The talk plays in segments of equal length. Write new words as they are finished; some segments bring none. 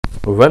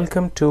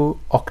Welcome to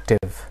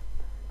Octave,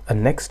 a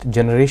next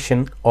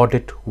generation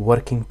audit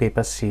working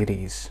paper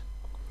series.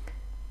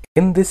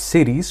 In this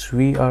series,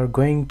 we are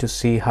going to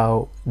see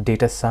how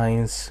data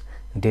science,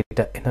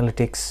 data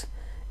analytics,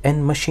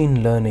 and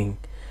machine learning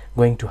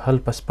going to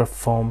help us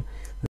perform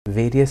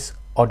various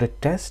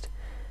audit tests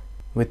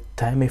with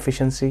time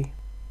efficiency,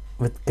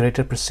 with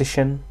greater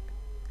precision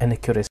and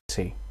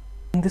accuracy.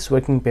 In this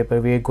working paper,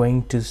 we are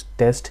going to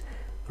test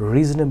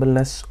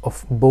reasonableness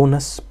of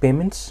bonus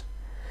payments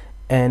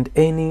and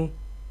any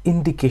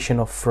indication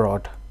of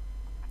fraud.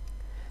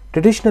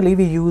 Traditionally,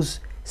 we use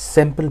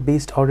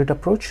sample-based audit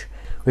approach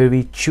where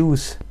we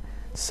choose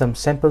some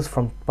samples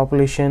from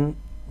population,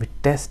 we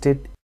test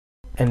it,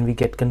 and we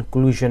get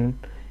conclusion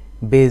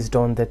based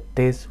on that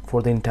test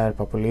for the entire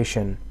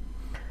population.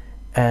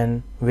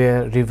 And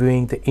where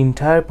reviewing the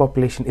entire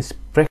population is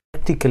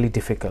practically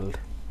difficult.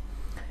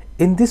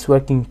 In this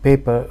working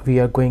paper, we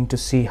are going to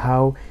see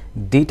how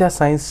data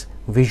science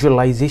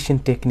visualization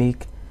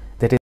technique,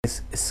 that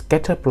is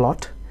scatter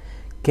plot,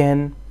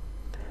 can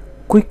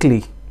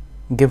quickly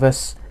give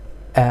us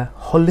a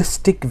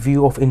holistic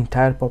view of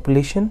entire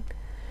population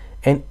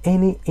and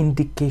any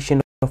indication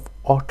of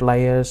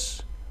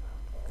outliers,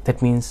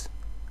 that means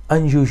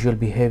unusual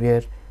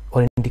behavior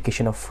or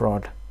indication of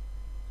fraud.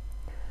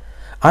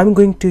 I'm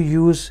going to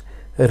use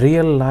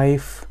real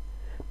life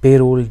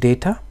payroll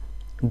data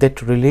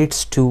that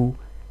relates to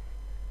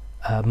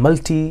a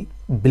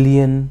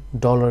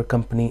multi-billion-dollar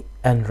company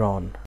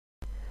Enron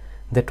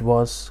that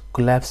was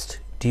collapsed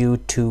due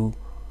to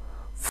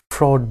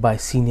fraud by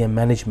senior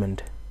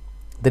management.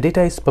 The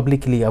data is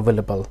publicly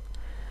available.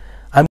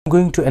 I'm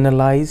going to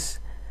analyze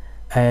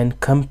and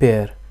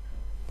compare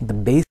the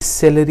base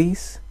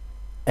salaries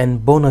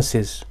and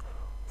bonuses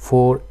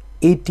for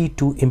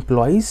 82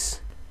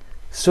 employees.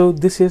 So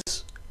this is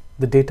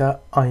the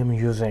data I am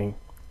using.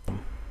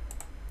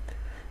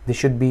 There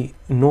should be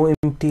no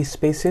empty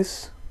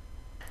spaces,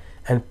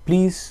 and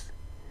please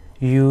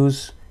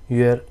use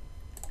your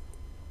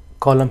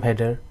column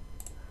header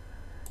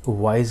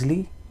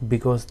wisely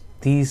because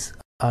these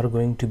are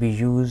going to be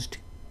used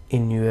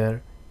in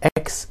your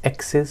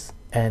x-axis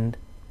and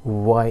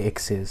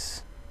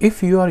y-axis.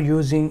 If you are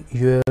using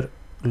your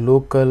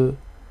local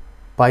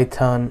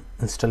Python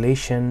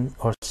installation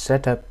or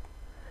setup,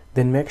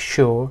 then make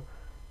sure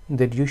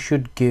that you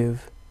should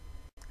give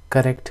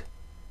correct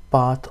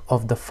path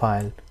of the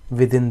file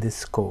within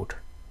this code.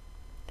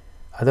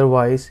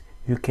 Otherwise,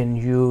 you can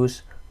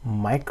use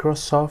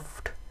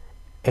Microsoft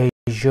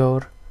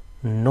Azure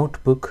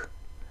Notebook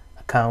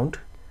account,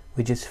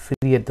 which is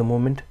free at the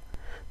moment.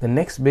 The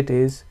next bit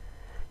is,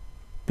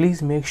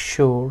 please make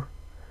sure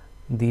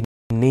the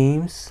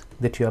names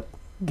that you are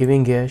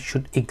giving here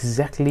should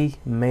exactly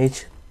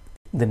match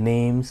the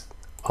names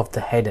of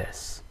the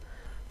headers.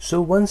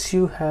 So once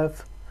you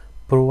have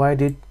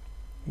provided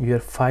your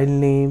file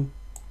name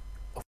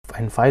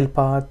and file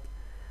path,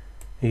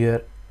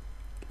 your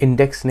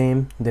index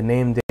name, the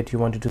name that you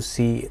wanted to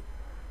see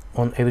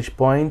on average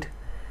point,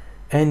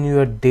 and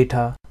your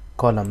data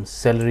columns,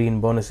 salary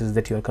and bonuses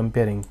that you are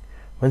comparing.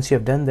 Once you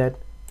have done that,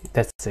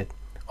 that's it.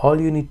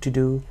 All you need to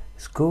do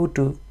is go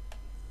to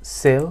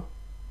cell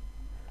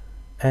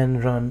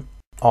and run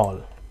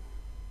all.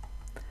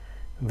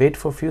 Wait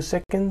for a few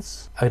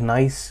seconds. A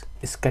nice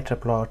scatter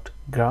plot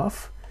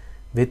graph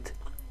with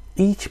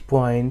each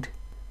point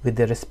with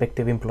their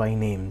respective employee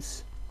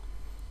names.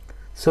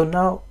 So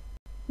now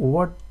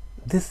what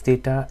this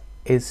data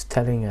is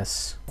telling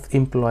us,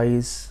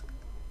 employees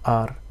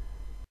are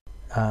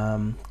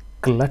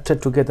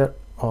cluttered together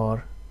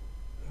or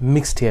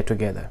mixed here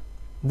together.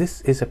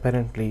 This is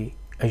apparently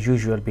a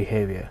usual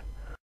behavior.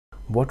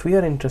 What we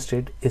are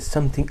interested is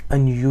something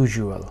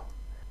unusual.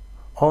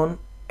 On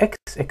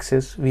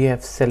x-axis we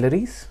have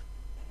salaries,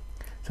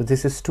 so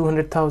this is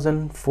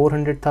 200,000,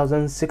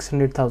 400,000,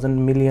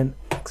 600,000, million,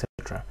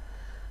 etc.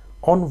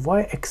 On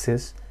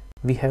y-axis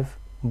we have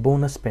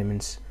bonus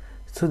payments,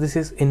 so this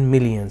is in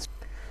millions.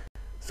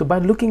 So by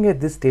looking at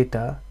this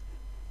data,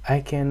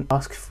 I can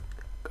ask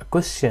a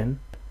question: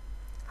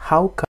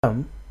 how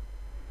come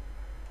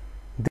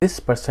this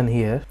person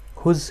here,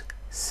 whose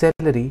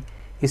salary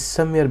is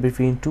somewhere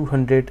between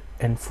 200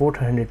 and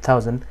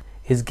 400,000,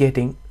 is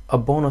getting a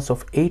bonus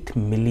of 8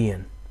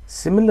 million?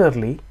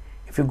 Similarly,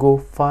 if you go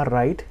far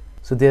right,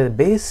 so their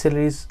base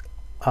salaries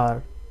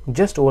are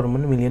just over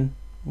 1 million,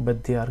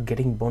 but they are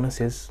getting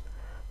bonuses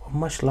of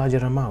much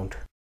larger amount.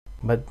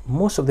 But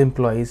most of the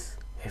employees,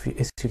 as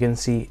you can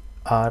see,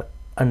 are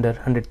under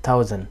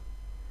 100,000.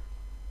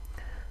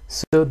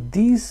 So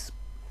these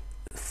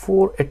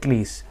four, at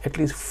least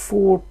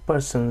 4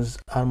 persons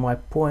are my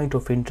point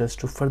of interest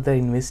to further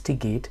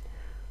investigate,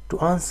 to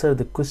answer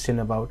the question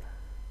about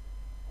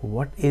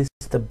what is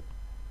the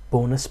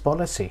bonus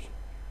policy,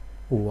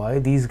 why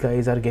these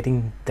guys are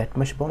getting that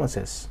much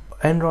bonuses.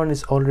 Enron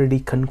is already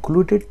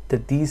concluded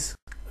that these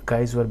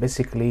guys were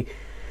basically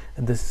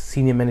the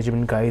senior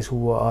management guys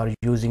who are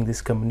using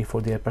this company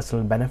for their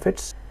personal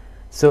benefits.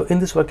 So in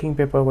this working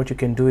paper, what you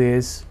can do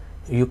is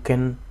you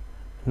can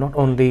not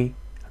only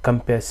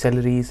compare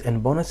salaries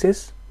and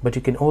bonuses, but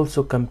you can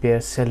also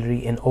compare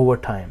salary and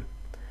overtime.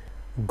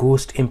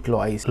 Ghost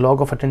employees,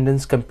 log of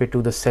attendance compared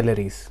to the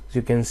salaries. So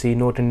you can see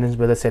no attendance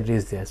but the salary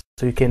is there.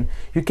 So you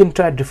can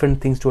try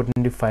different things to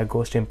identify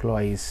ghost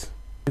employees.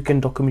 You can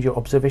document your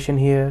observation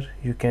here.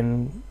 You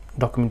can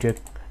document your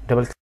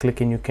double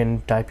click and you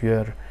can type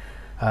your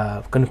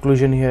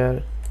conclusion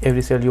here.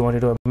 Every cell you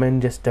wanted to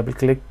amend, just double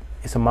click.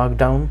 It's a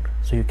markdown,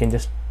 so you can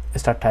just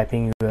start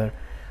typing your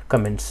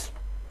comments.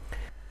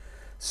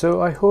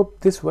 So I hope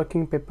this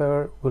working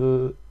paper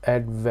will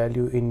add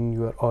value in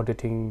your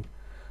auditing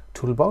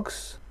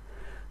toolbox.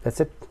 That's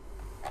it.